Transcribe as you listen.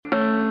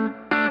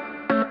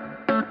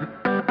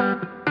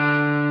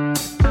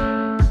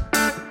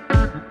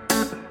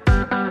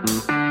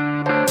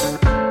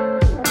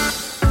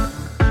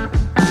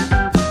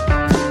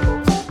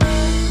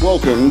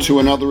Welcome to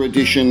another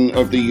edition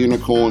of the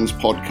Unicorns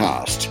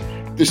podcast.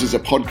 This is a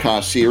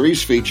podcast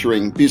series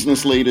featuring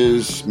business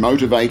leaders,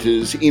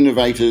 motivators,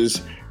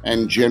 innovators,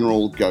 and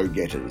general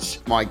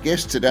go-getters. My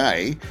guest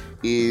today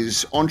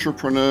is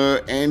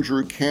entrepreneur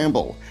Andrew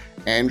Campbell.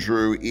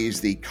 Andrew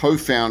is the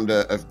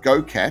co-founder of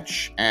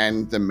GoCatch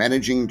and the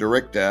managing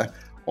director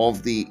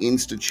of the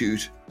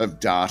Institute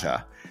of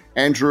Data.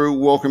 Andrew,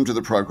 welcome to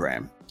the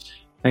program.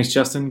 Thanks,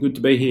 Justin. Good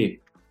to be here.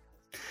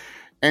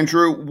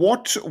 Andrew,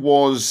 what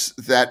was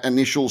that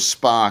initial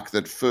spark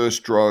that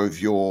first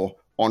drove your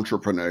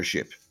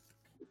entrepreneurship?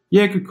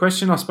 Yeah, good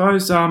question. I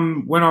suppose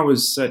when I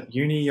was at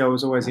uni, I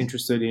was always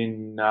interested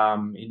in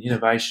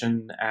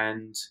innovation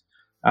and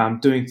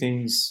doing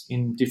things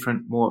in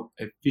different, more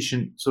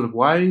efficient sort of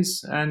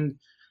ways. And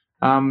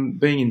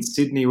being in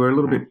Sydney, we're a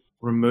little bit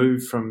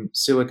removed from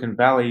Silicon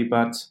Valley,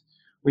 but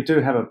we do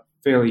have a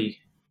fairly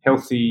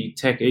healthy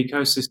tech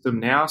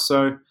ecosystem now.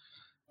 So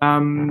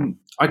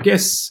I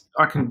guess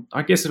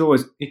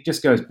it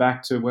just goes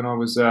back to when I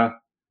was a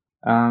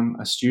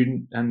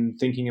student and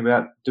thinking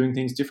about doing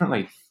things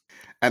differently.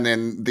 And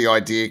then the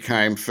idea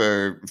came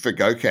for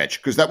GoCatch,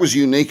 because that was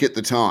unique at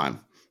the time.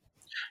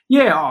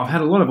 Yeah, I've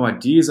had a lot of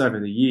ideas over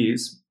the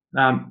years.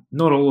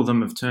 Not all of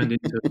them have turned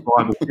into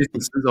viable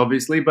businesses,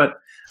 obviously, but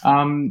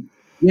when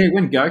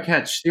the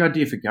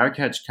idea for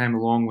GoCatch came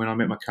along when I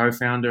met my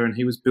co-founder, and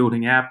he was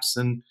building apps,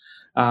 and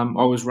I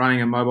was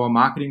running a mobile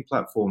marketing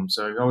platform.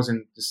 So I was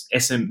in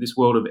this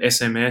world of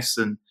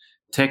SMS and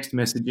text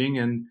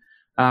messaging,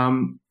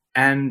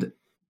 and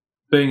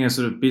being a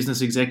sort of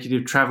business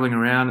executive traveling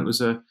around,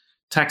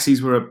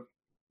 taxis were a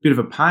bit of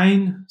a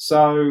pain.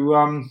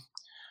 So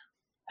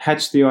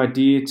hatched the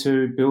idea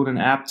to build an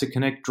app to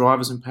connect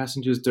drivers and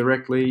passengers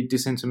directly,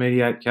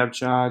 disintermediate cab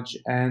charge,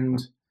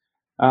 and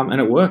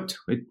it worked.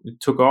 It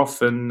took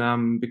off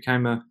and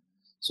became a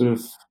sort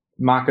of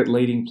market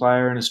leading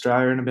player in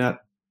Australia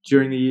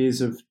during the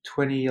years of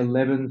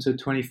 2011 to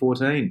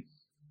 2014.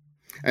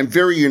 And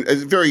a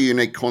very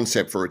unique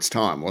concept for its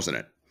time, wasn't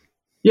it?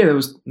 Yeah, there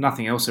was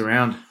nothing else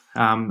around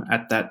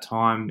at that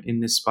time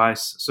in this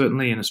space,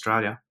 certainly in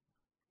Australia.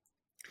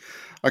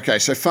 Okay,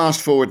 so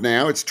fast forward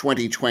now, it's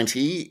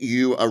 2020.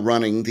 You are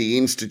running the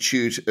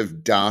Institute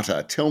of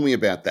Data. Tell me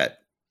about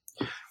that.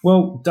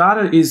 Well,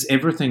 data is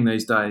everything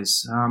these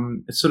days.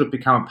 It's sort of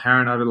become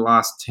apparent over the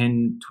last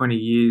 10, 20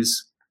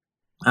 years.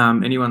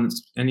 Anyone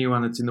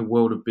that's in the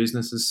world of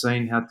business has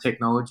seen how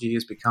technology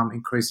has become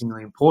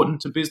increasingly important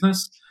to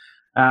business,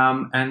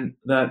 and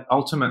that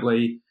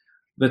ultimately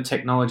the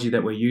technology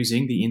that we're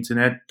using, the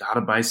internet,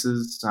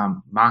 databases,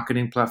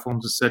 marketing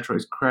platforms, etc.,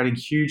 is creating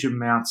huge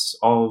amounts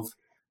of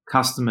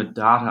customer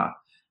data.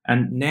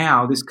 And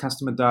now this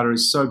customer data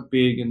is so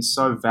big and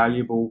so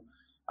valuable,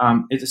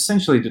 it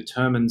essentially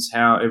determines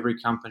how every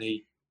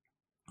company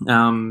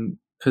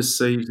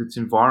perceives its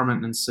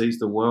environment and sees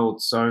the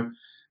world. So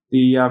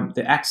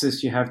the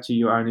access you have to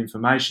your own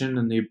information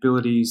and the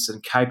abilities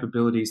and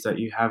capabilities that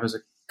you have as a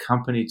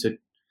company to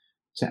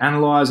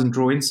analyze and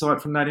draw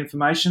insight from that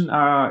information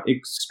are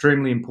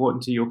extremely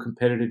important to your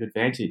competitive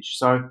advantage.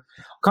 So I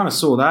kind of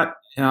saw that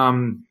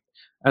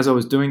as I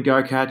was doing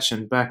GoCatch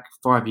and back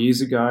 5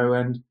 years ago,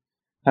 and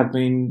have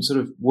been sort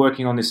of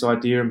working on this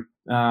idea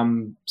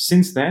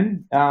since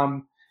then.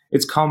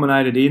 It's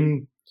culminated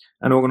in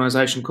an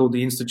organisation called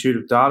the Institute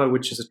of Data,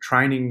 which is a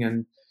training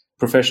and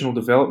professional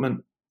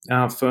development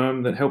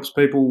firm that helps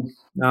people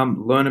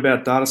learn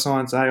about data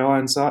science, AI,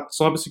 and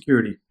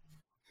cybersecurity.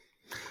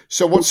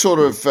 So, what sort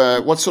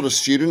of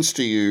students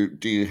do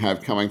you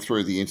have coming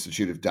through the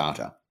Institute of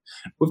Data?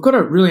 We've got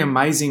a really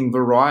amazing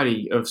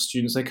variety of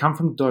students. They come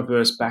from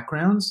diverse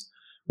backgrounds.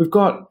 We've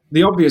got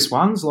the obvious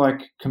ones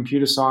like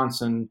computer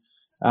science and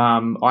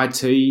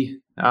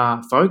IT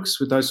folks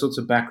with those sorts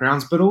of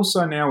backgrounds, but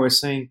also now we're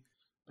seeing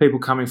people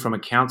coming from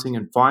accounting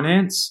and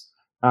finance.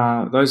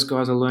 Those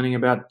guys are learning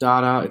about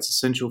data. It's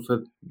essential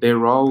for their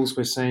roles.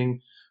 We're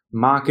seeing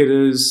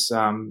marketers,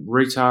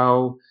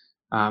 retail,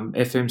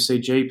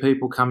 FMCG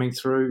people coming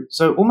through.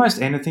 So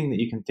almost anything that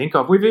you can think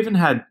of. We've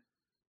had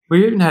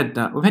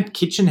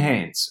kitchen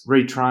hands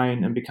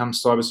retrain and become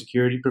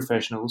cybersecurity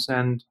professionals,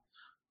 and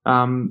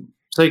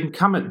so you can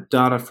come at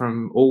data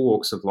from all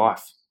walks of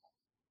life.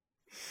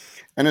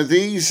 And are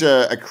these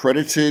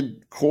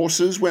accredited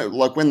courses?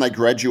 When they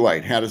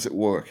graduate, how does it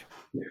work?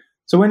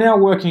 So we're now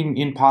working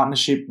in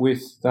partnership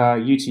with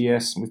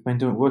UTS. We've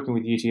been working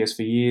with UTS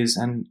for years,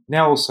 and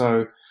now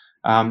also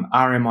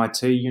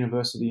RMIT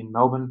University in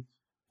Melbourne.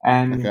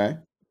 And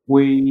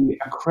we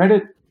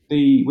accredit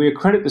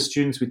the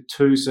students with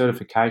 2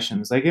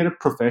 certifications. They get a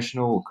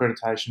professional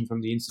accreditation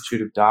from the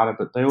Institute of Data,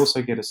 but they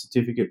also get a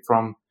certificate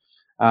from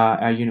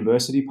our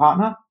university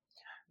partner.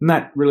 And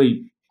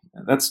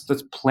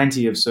that's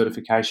plenty of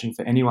certification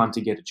for anyone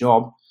to get a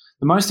job.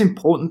 The most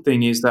important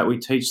thing is that we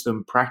teach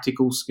them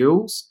practical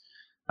skills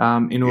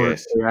in order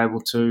to be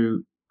able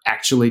to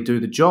actually do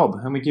the job.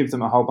 And we give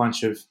them a whole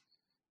bunch of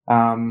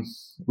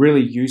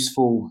really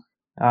useful.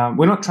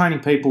 We're not training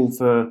people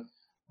for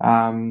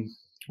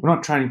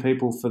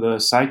the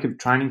sake of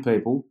training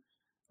people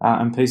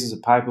and pieces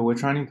of paper. We're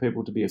training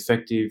people to be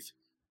effective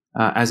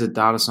as a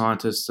data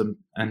scientist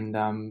and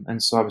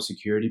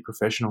cybersecurity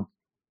professional.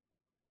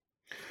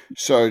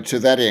 So to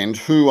that end,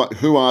 who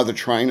are the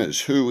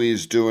trainers? Who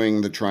is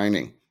doing the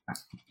training?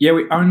 Yeah,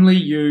 we only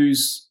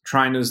use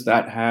trainers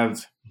that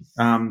have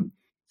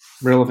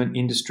relevant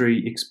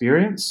industry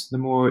experience. The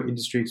more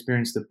industry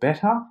experience, the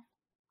better.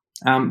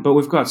 But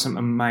we've got some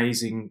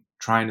amazing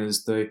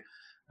trainers.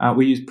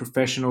 We use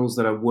professionals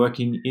that are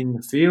working in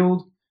the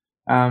field,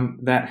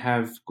 that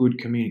have good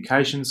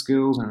communication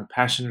skills and are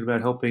passionate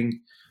about helping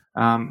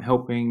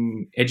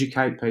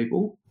educate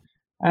people.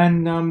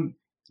 And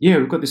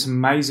we've got this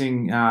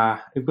amazing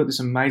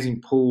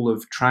pool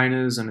of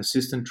trainers and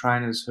assistant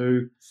trainers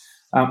who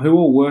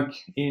all work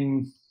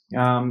in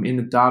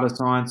the data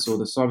science or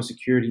the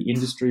cybersecurity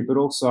industry, but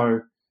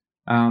also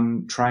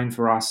train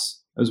for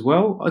us as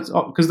well.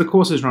 Because the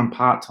courses run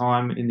part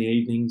time in the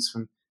evenings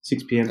from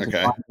 6 p.m. to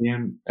 5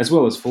 p.m. as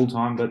well as full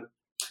time. But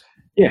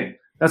yeah,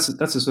 that's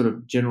a sort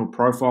of general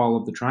profile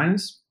of the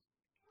trainers.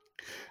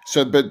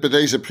 So, but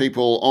these are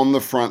people on the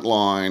front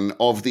line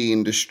of the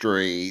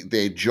industry.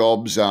 Their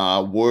jobs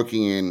are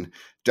working in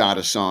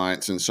data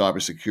science and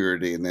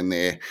cybersecurity, and then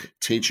they're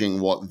teaching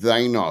what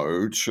they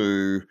know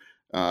to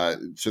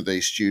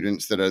these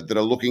students that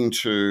are looking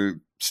to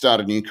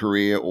start a new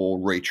career or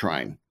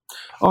retrain.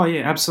 Oh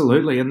yeah,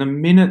 absolutely. And the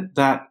minute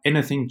that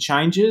anything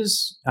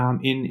changes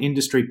in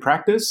industry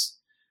practice,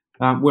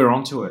 we're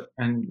onto it,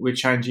 and we're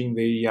changing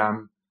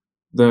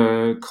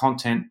the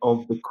content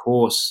of the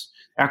course.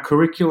 Our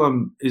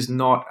curriculum is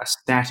not a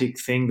static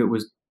thing that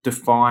was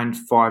defined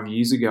 5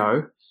 years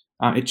ago.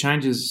 It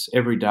changes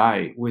every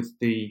day with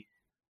the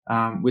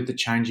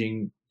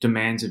changing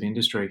demands of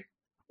industry.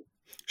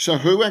 So,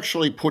 who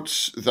actually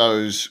puts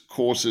those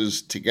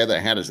courses together?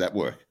 How does that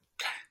work?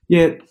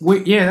 Yeah,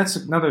 that's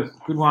another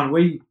good one.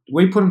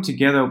 We put them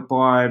together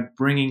by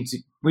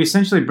we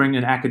essentially bring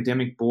an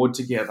academic board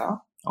together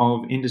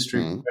of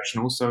industry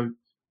professionals. So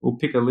we'll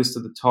pick a list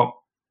of the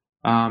top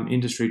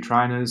industry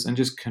trainers and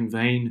just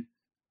convene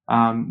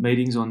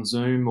meetings on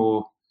Zoom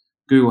or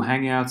Google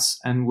Hangouts,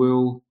 and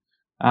we'll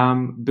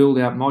build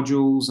out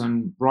modules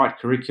and write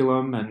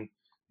curriculum and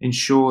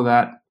ensure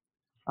that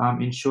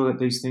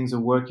these things are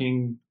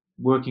working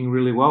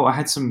really well.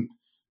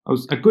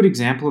 A good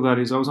example of that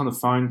is I was on the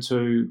phone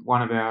to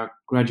one of our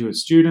graduate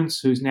students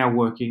who's now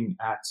working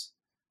at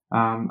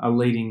a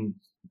leading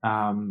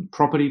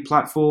property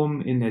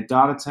platform in their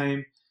data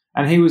team,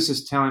 and he was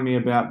just telling me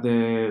about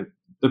the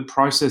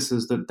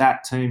processes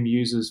that team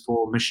uses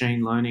for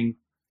machine learning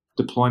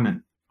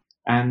deployment,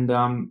 and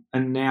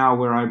now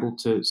we're able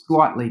to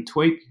slightly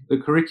tweak the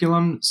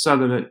curriculum so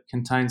that it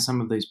contains some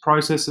of these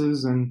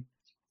processes, and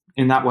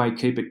in that way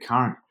keep it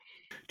current.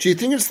 Do you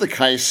think it's the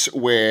case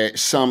where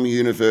some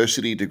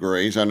university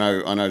degrees, I know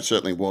it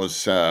certainly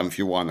was if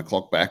you wind the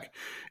clock back,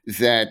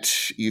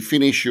 that you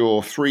finish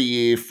your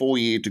 3-year,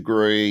 4-year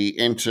degree,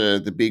 enter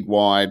the big,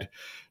 wide,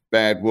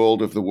 bad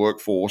world of the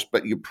workforce,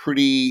 but you're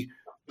pretty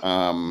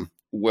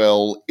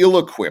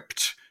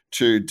ill-equipped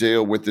to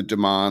deal with the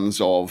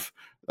demands of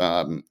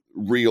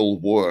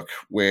real work,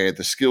 where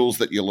the skills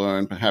that you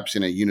learn perhaps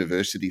in a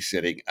university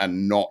setting are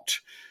not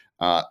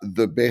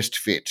the best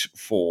fit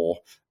for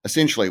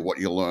essentially what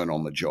you learn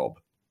on the job?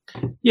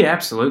 Yeah,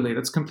 absolutely.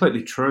 That's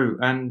completely true.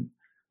 And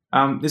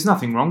there's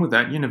nothing wrong with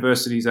that.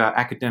 Universities are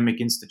academic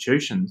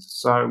institutions,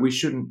 so we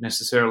shouldn't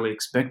necessarily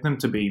expect them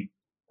to be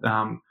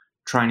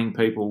training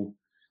people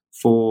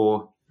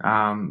for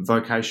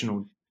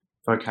vocational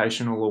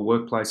or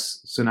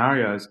workplace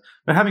scenarios.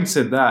 But having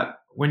said that,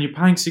 when you're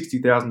paying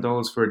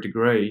 $60,000 for a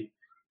degree,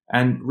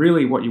 and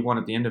really what you want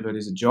at the end of it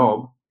is a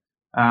job,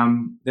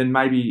 then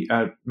maybe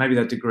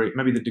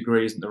the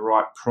degree isn't the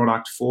right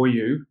product for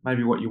you.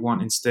 Maybe what you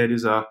want instead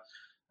is a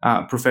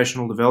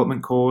professional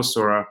development course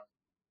or a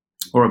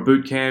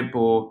boot camp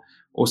or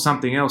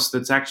something else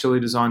that's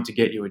actually designed to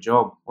get you a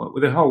job. Well,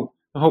 the whole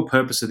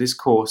purpose of this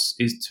course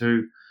is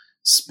to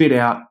spit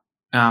out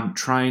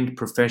trained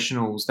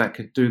professionals that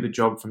could do the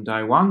job from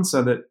day one,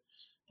 so that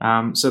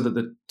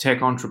the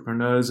tech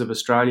entrepreneurs of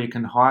Australia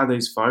can hire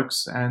these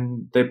folks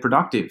and they're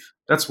productive.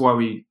 That's why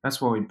we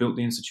built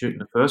the institute in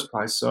the first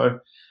place. So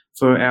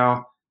for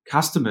our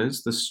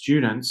customers, the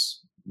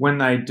students, when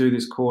they do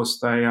this course,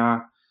 they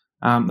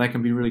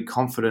can be really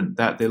confident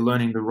that they're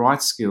learning the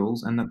right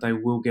skills and that they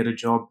will get a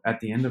job at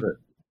the end of it.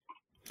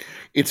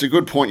 It's a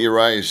good point you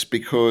raise,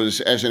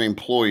 because as an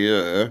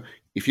employer,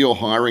 if you're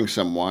hiring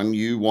someone,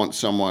 you want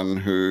someone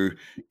who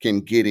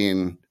can get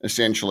in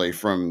essentially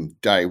from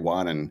day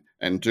one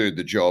and do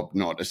the job,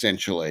 not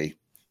essentially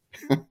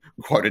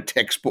quote a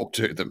textbook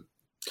to them.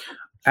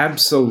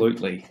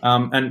 Absolutely.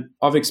 And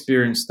I've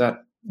experienced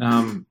that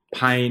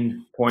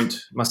pain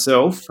point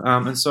myself,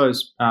 and so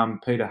has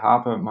Peter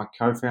Harper, my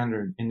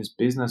co-founder in this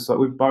business. Like,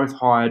 we've both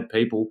hired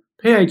people,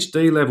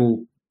 PhD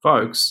level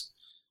folks,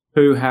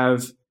 who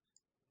have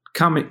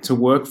come to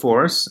work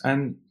for us,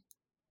 and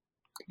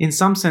in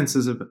some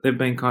senses they've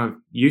been kind of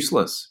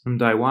useless from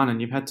day one,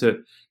 and you've had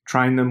to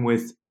train them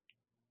with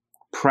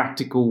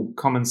practical,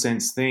 common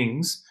sense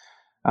things,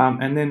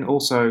 and then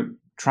also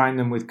train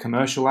them with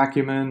commercial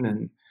acumen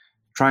and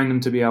train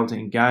them to be able to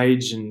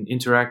engage and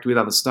interact with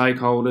other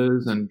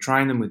stakeholders, and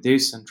train them with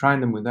this and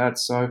train them with that.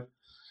 So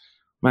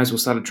may as well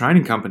start a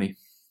training company.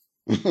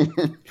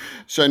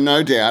 So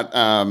no doubt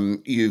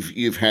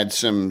you've had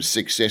some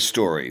success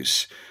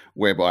stories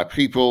whereby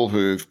people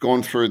who've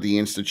gone through the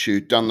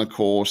institute, done the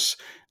course,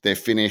 they're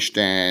finished,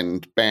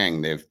 and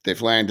bang,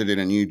 they've landed in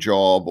a new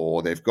job,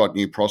 or they've got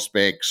new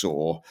prospects,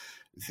 or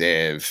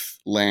they've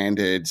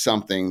landed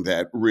something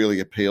that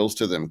really appeals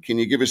to them. Can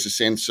you give us a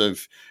sense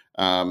of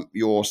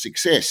your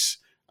success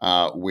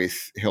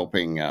with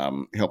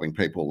helping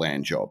people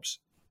land jobs?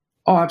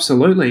 Oh,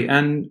 absolutely.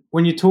 And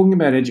when you're talking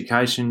about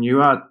education,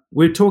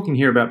 we're talking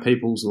here about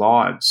people's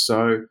lives.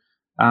 So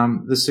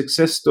the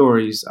success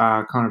stories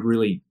are kind of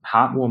really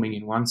heartwarming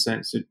in one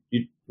sense.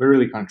 We're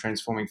really kind of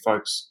transforming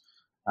folks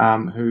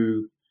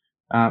who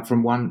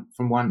from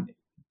one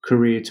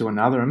career to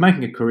another, and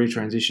making a career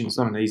transition is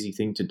not an easy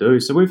thing to do.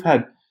 So we've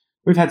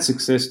had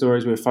success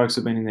stories where folks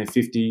have been in their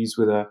 50s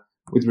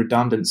with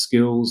redundant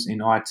skills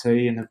in IT,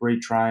 and they've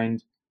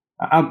retrained.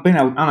 I've been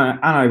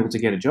unable to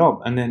get a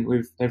job, and then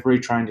they've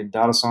retrained in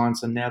data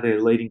science, and now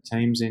they're leading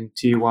teams in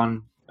tier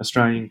one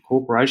Australian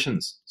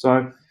corporations.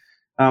 So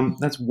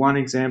that's one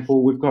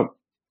example. We've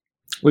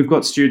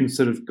got students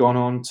that have gone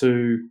on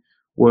to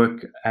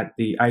work at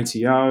the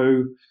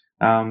ATO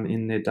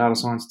in their data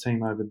science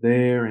team over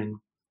there, and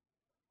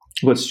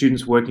we've got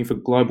students working for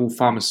global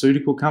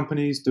pharmaceutical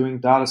companies doing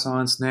data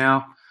science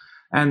now,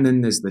 and then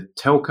there's the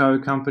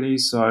telco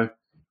companies. So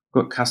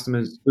we've got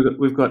customers.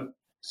 We've got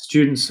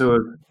students who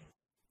have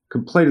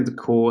completed the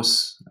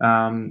course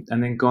and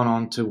then gone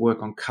on to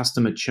work on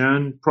customer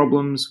churn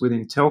problems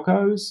within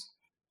telcos,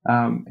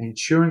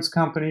 insurance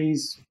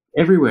companies,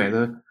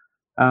 everywhere.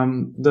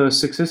 The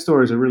success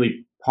stories are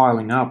really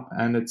piling up,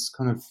 and it's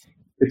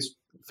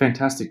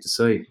fantastic to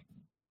see.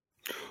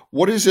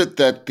 What is it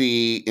that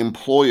the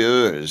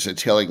employers are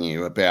telling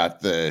you about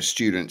the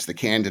students, the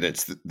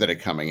candidates that are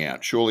coming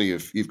out? Surely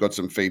you've got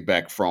some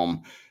feedback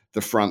from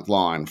the front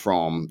line,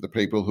 from the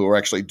people who are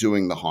actually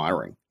doing the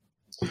hiring.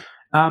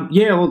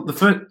 Well,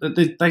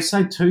 they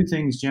say two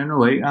things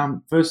generally.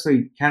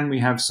 Firstly, can we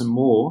have some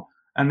more?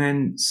 And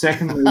then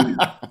secondly,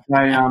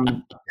 they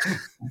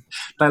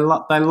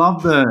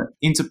love the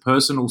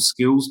interpersonal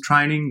skills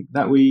training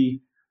that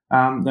we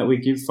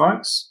give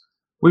folks.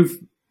 We've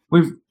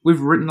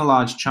written a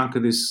large chunk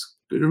of this.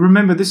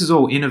 Remember, this is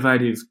all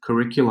innovative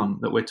curriculum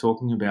that we're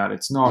talking about.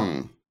 It's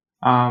not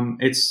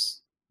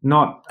it's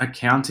not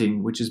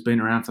accounting, which has been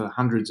around for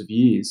hundreds of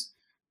years.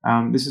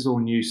 This is all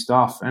new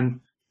stuff, and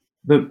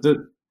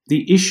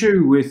the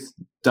issue with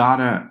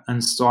data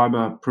and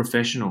cyber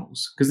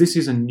professionals, because this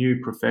is a new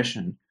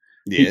profession,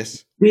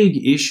 yes, the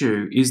big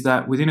issue is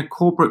that within a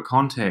corporate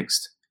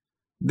context,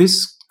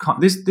 this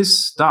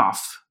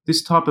stuff,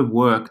 this type of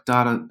work,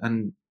 data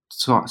and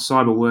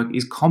cyber work,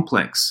 is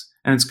complex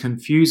and it's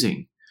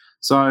confusing.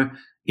 So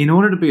in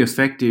order to be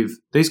effective,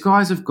 these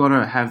guys have got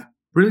to have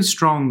really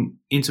strong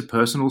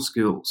interpersonal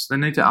skills. They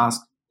need to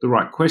ask the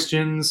right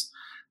questions.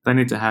 They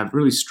need to have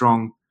really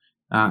strong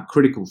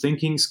critical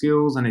thinking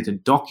skills. They need to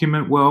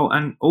document well,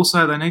 and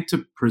also they need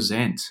to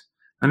present.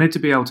 They need to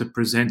be able to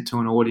present to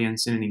an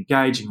audience in an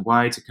engaging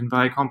way to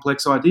convey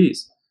complex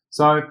ideas.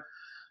 So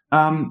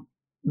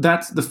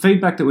that's the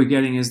feedback that we're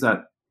getting, is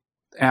that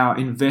our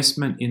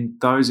investment in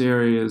those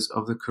areas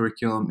of the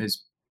curriculum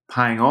is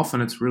paying off,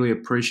 and it's really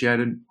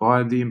appreciated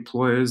by the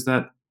employers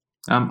that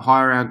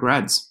hire our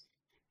grads.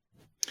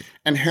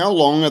 And how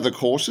long are the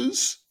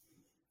courses?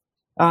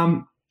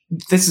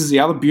 This is the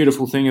other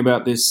beautiful thing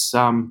about this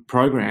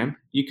program.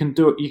 You can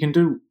do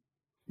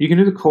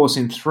the course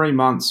in 3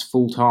 months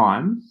full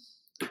time,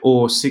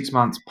 or 6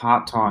 months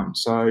part time.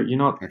 So you're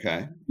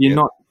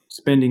not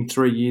spending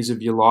 3 years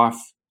of your life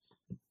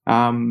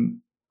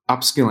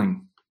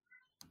upskilling.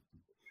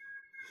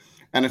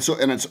 And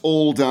it's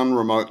all done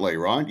remotely,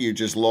 right? You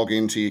just log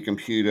into your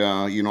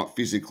computer. You're not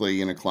physically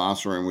in a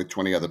classroom with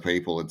 20 other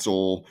people. It's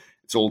all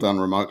done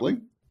remotely.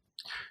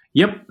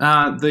 Yep.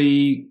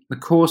 The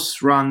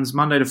course runs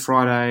Monday to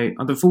Friday.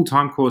 The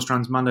full-time course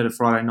runs Monday to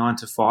Friday, 9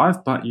 to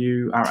 5, but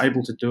you are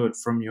able to do it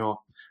from your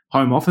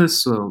home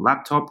office or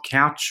laptop,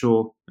 couch,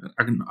 or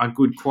a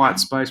good quiet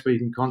space where you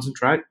can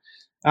concentrate.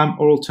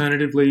 Or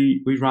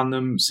alternatively, we run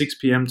them 6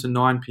 p.m. to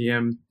 9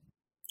 p.m.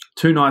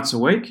 2 nights a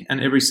week,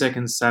 and every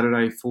second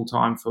Saturday for a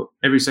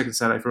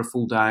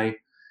full day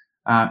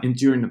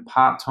during the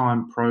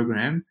part-time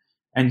program.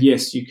 And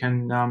yes, you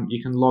can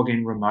log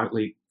in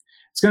remotely.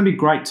 It's going to be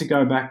great to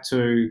go back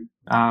to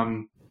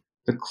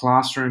the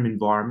classroom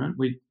environment.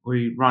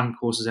 We run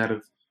courses out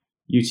of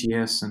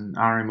UTS and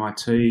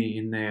RMIT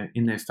in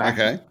their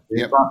faculty. Okay.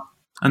 Yep. But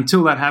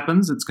until that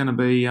happens, it's going to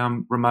be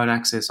remote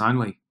access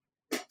only.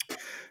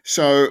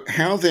 So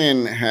how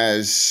then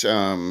has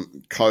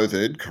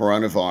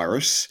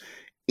coronavirus,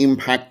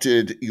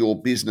 impacted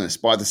your business?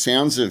 By the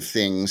sounds of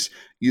things,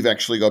 you've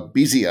actually got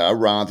busier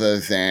rather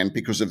than,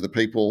 because of the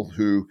people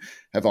who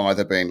have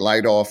either been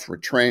laid off,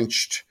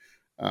 retrenched,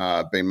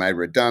 been made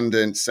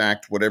redundant,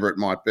 sacked, whatever it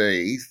might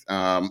be.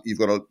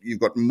 You've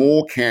got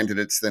more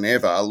candidates than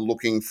ever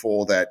looking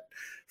for that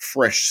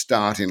fresh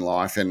start in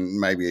life and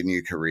maybe a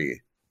new career.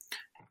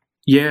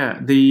 Yeah,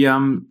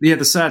 the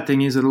sad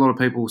thing is that a lot of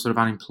people sort of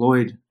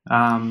unemployed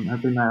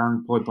have been made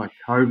unemployed by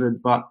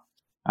COVID, but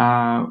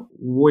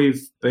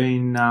we've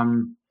been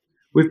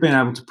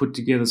able to put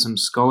together some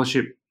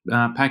scholarship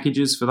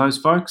packages for those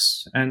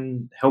folks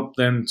and help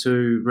them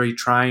to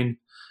retrain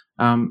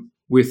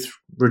with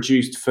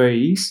reduced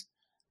fees,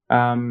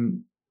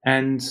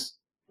 and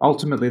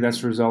ultimately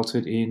that's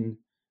resulted in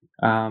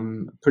a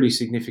pretty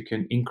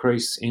significant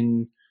increase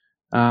in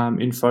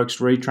folks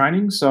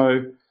retraining.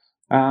 So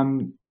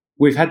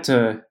we've had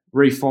to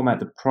reformat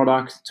the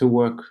product to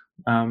work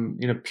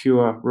in a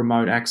pure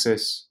remote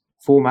access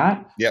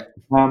format. Yep.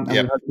 And we've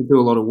had to do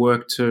a lot of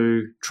work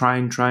to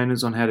train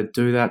trainers on how to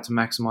do that to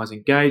maximise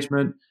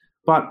engagement.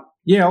 But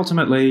yeah,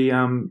 ultimately,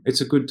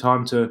 it's a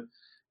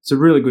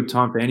really good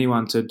time for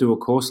anyone to do a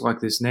course like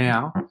this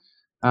now.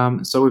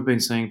 So we've been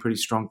seeing pretty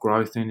strong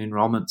growth in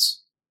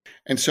enrolments.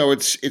 And so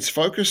it's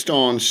focused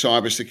on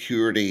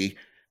cybersecurity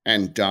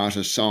and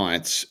data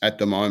science at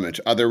the moment.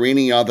 Are there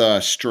any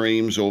other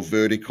streams or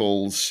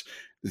verticals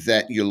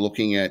that you're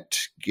looking at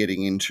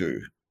getting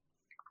into?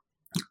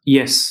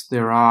 Yes,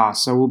 there are.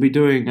 So we'll be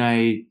doing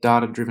a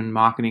data-driven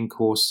marketing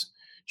course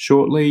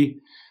shortly.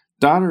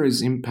 Data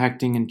is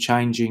impacting and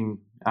changing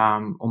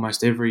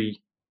almost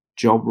every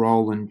job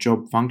role and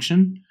job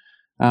function.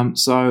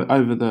 So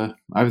over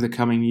the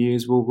coming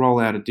years, we'll roll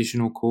out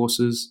additional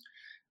courses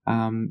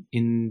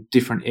in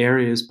different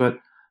areas. But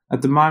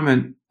at the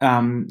moment,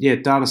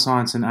 data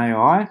science and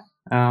AI,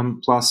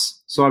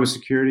 plus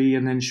cybersecurity,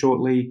 and then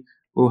shortly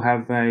we'll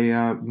have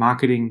a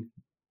marketing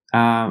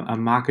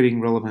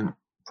relevant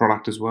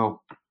product as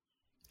well.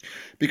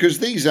 Because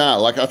these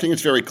are, I think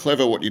it's very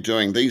clever what you're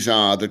doing. These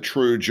are the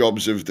true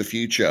jobs of the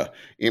future.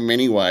 In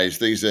many ways,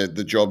 these are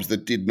the jobs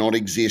that did not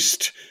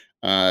exist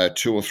 2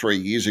 or 3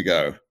 years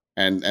ago.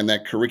 And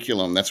that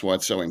curriculum, that's why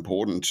it's so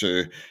important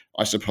to,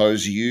 I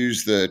suppose,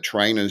 use the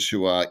trainers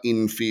who are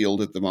in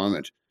field at the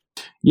moment.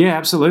 Yeah,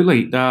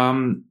 absolutely.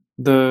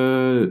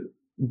 The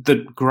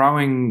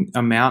growing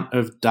amount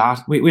of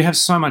data, we have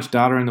so much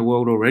data in the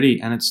world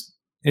already, and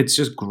it's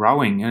just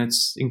growing, and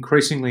it's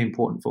increasingly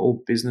important for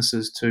all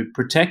businesses to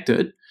protect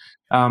it,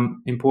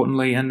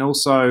 importantly, and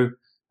also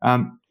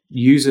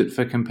use it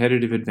for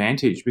competitive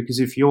advantage. Because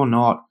if you're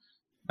not,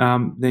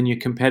 then your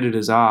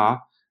competitors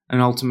are,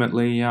 and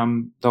ultimately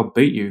they'll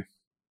beat you.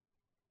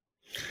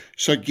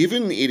 So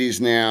given it is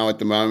now, at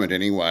the moment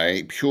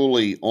anyway,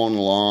 purely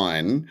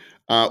online,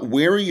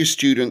 where are your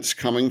students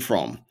coming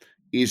from?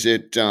 Is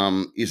it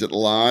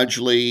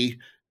largely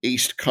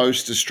East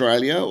Coast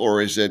Australia,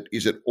 or is it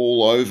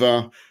all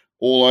over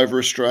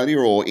Australia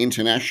or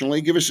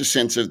internationally? Give us a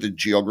sense of the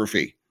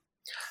geography.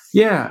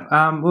 Yeah,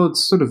 well,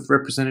 it's sort of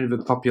representative of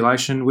the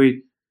population.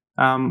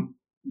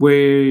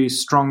 We're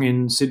strong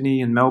in Sydney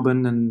and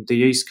Melbourne and the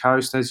East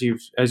Coast, as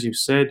you've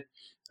said.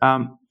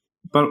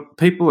 But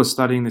people are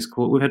studying this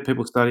course. We've had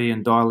people study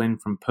and dial in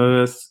from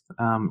Perth,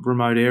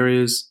 remote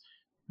areas,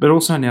 but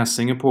also now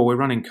Singapore. We're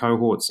running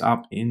cohorts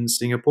up in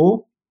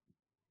Singapore.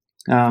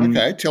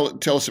 Okay,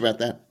 tell us about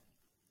that.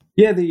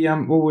 Yeah,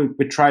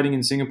 we're trading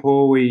in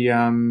Singapore. We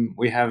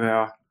have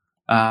our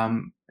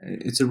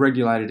it's a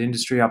regulated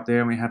industry up there,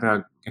 and we have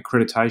our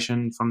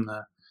accreditation from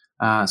the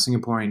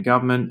Singaporean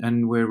government,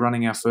 and we're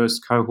running our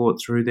first cohort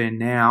through there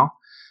now.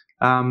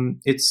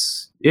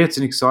 It's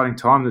an exciting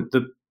time.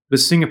 The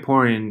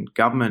Singaporean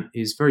government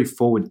is very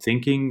forward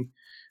thinking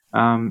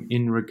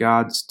in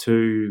regards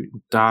to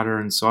data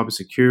and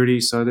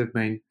cybersecurity. So they've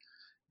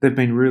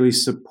been really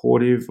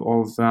supportive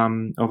of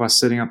us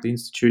setting up the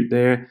institute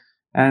there,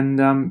 and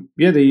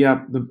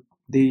the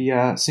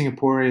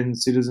Singaporean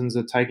citizens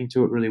are taking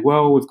to it really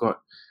well. We've got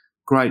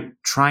great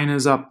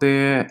trainers up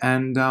there,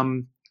 and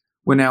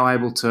we're now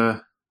able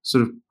to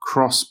sort of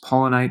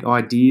cross-pollinate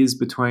ideas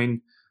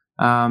between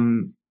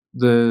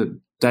the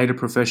data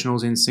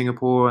professionals in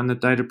Singapore and the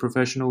data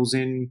professionals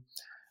in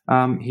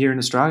here in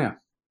Australia.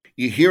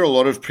 You hear a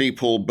lot of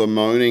people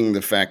bemoaning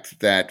the fact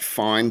that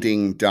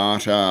finding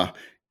data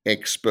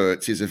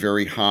experts is a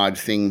very hard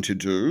thing to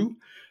do.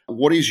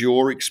 What is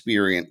your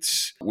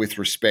experience with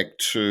respect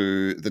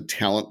to the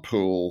talent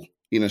pool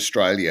in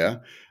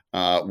Australia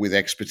with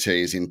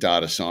expertise in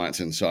data science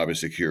and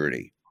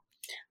cybersecurity?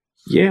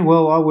 Yeah,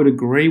 well, I would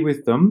agree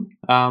with them.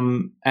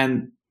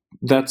 And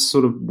that's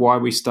sort of why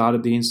we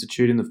started the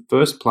Institute in the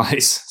first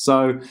place.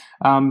 So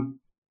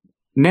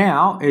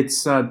now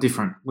it's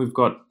different. We've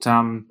got,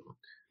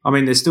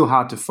 they're still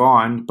hard to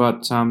find,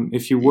 but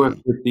if you work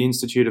with the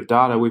Institute of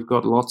Data, we've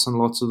got lots and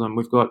lots of them.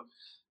 We've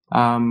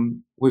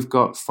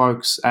got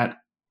folks at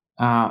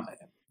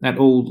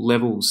all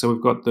levels. So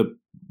we've got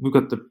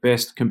the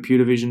best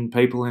computer vision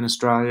people in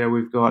Australia.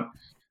 We've got,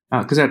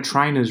 because our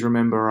trainers,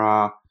 remember,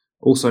 are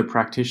also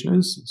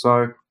practitioners.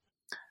 So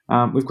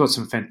we've got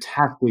some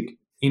fantastic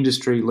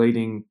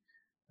industry-leading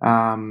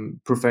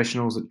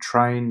professionals that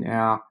train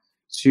our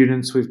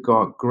students. We've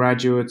got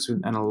graduates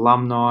and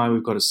alumni.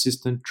 We've got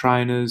assistant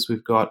trainers.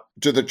 We've got...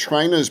 Do the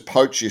trainers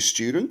poach your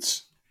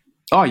students?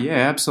 Oh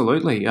yeah,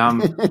 absolutely. These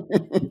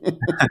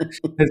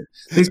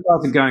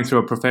guys are going through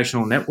a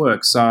professional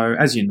network. So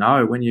as you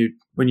know, when you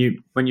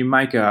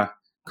make a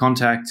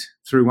contact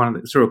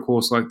through through a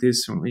course like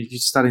this, if you're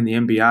studying the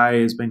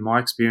MBA, has been my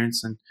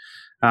experience, and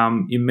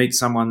you meet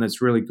someone that's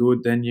really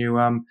good, then you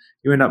end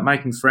up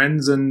making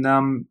friends, and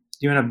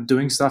you end up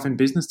doing stuff in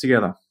business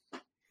together.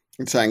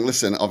 And saying,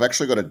 listen, I've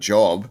actually got a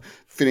job,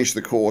 finish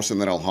the course,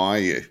 and then I'll hire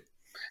you.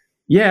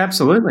 Yeah,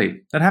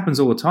 absolutely. That happens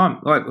all the time.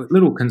 Like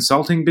little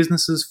consulting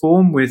businesses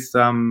form with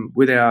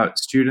our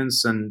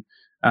students and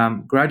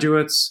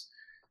graduates.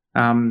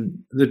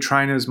 The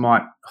trainers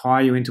might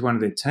hire you into one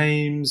of their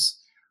teams.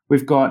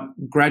 We've got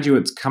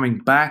graduates coming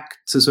back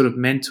to sort of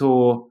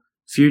mentor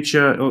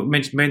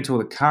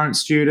the current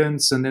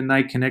students, and then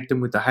they connect them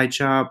with the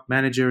HR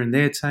manager in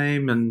their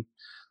team. And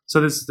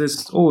so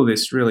there's all of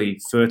this really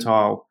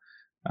fertile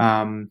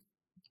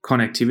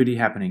connectivity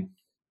happening.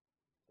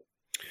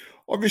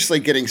 Obviously,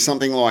 getting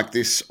something like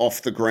this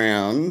off the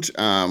ground,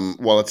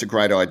 while it's a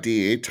great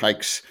idea,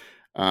 takes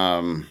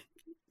some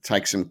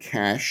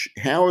cash.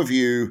 How have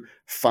you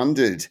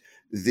funded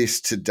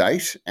this to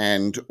date,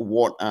 and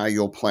what are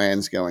your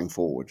plans going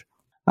forward?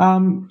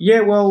 We've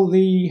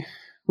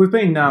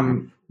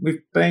been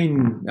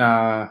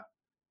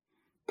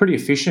pretty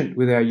efficient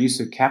with our use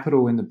of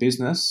capital in the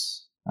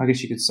business. I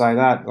guess you could say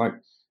that. Like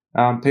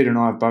Peter and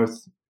I have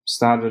both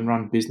started and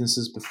run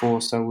businesses before,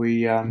 so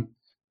we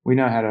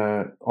know how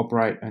to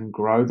operate and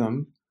grow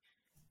them.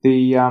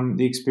 The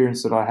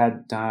experience that I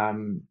had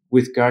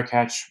with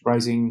GoCatch,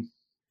 raising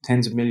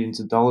tens of millions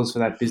of dollars for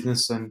that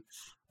business and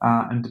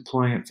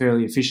deploying it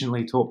fairly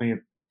efficiently, taught me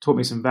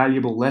some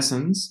valuable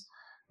lessons.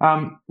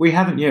 We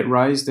haven't yet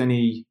raised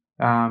any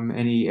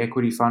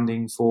equity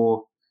funding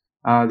for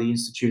the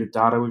Institute of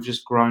Data. We've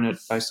just grown it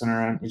based on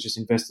our own. We just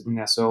invested in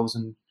ourselves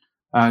and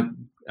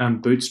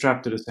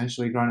bootstrapped it,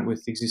 essentially, grown it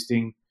with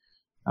existing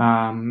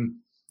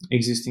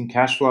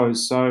cash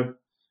flows. So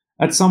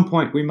at some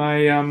point we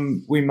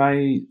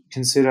may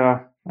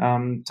consider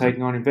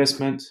taking on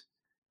investment,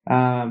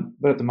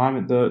 but at the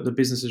moment the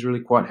business is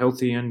really quite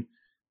healthy and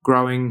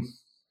growing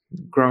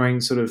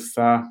sort of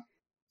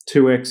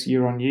 2x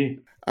year on year.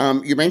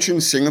 You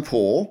mentioned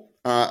Singapore.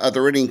 Are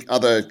there any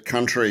other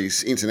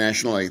countries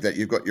internationally that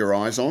you've got your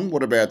eyes on?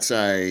 What about,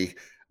 say,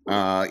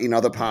 in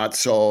other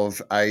parts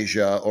of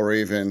Asia, or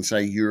even,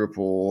 say, Europe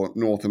or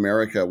North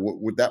America?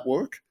 Would that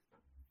work?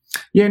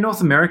 Yeah,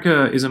 North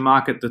America is a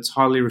market that's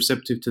highly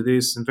receptive to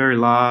this and very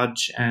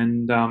large,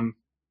 and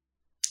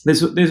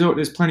there's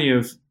plenty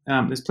of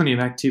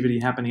activity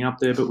happening up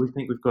there. But we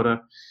think we'd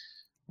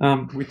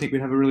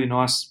have a really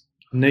nice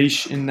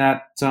niche in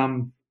that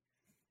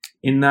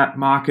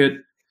market.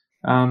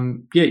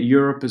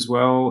 Europe as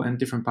well, and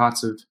different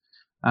parts of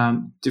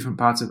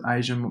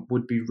Asia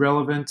would be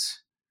relevant.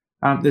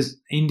 There's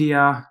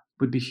India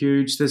would be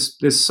huge.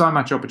 There's so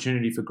much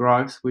opportunity for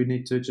growth. We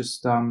need to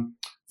just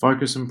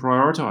focus and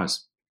prioritize.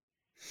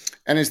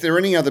 And is there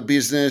any other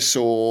business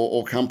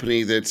or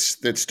company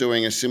that's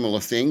doing a similar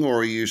thing, or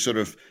are you sort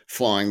of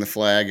flying the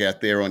flag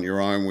out there on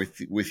your own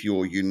with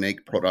your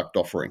unique product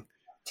offering?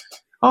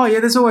 Oh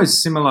yeah, there's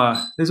always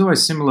similar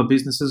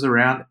businesses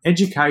around.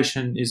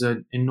 Education is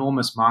an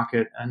enormous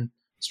market, and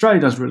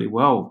Australia does really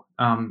well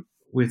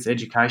with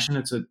education.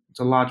 It's a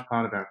large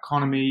part of our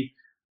economy.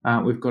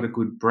 We've got a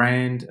good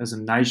brand as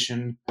a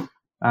nation.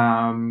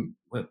 When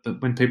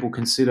people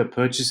consider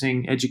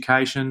purchasing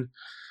education,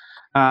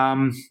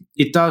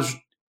 it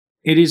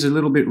is a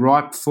little bit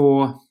ripe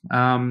for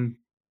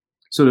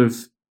sort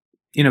of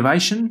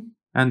innovation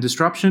and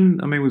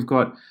disruption. I mean, we've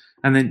got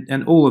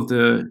and all of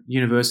the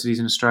universities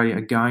in Australia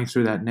are going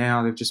through that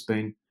now. They've just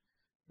been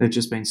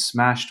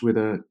smashed with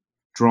the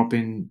drop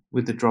in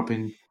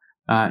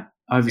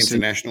overseas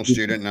international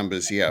student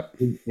numbers. Yeah.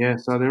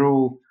 So they're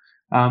all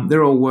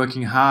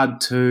working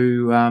hard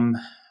to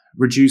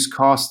reduce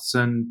costs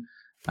and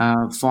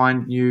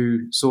find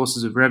new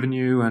sources of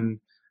revenue and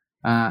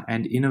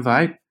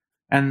innovate.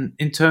 And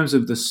in terms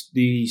of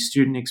the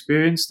student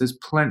experience, there's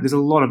a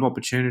lot of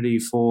opportunity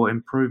for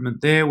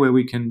improvement there, where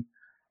we can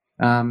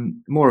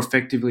more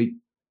effectively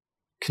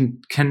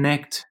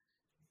connect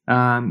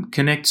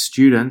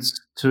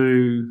students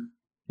to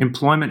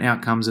employment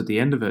outcomes at the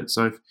end of it.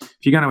 So if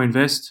you're going to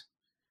invest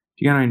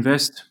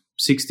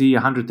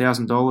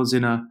 $60,000-$100,000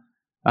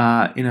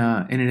 in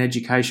an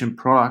education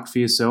product for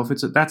yourself,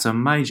 that's a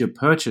major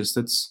purchase.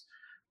 That's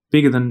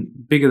bigger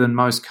than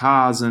most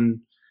cars,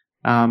 and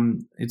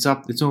it's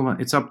up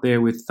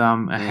there with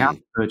a house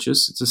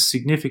purchase. It's a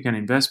significant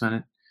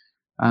investment.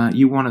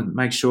 You want to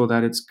make sure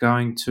that it's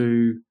going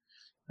to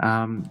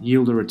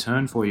yield a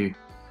return for you.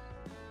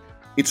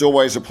 It's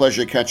always a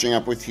pleasure catching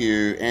up with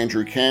you,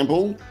 Andrew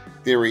Campbell.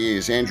 There he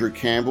is, Andrew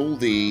Campbell,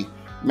 the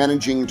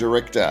Managing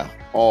Director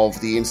of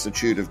the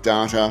Institute of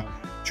Data,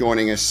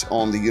 joining us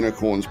on the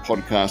Unicorns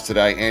podcast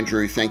today.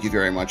 Andrew, thank you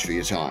very much for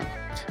your time.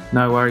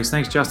 No worries.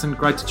 Thanks, Justin.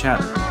 Great to chat.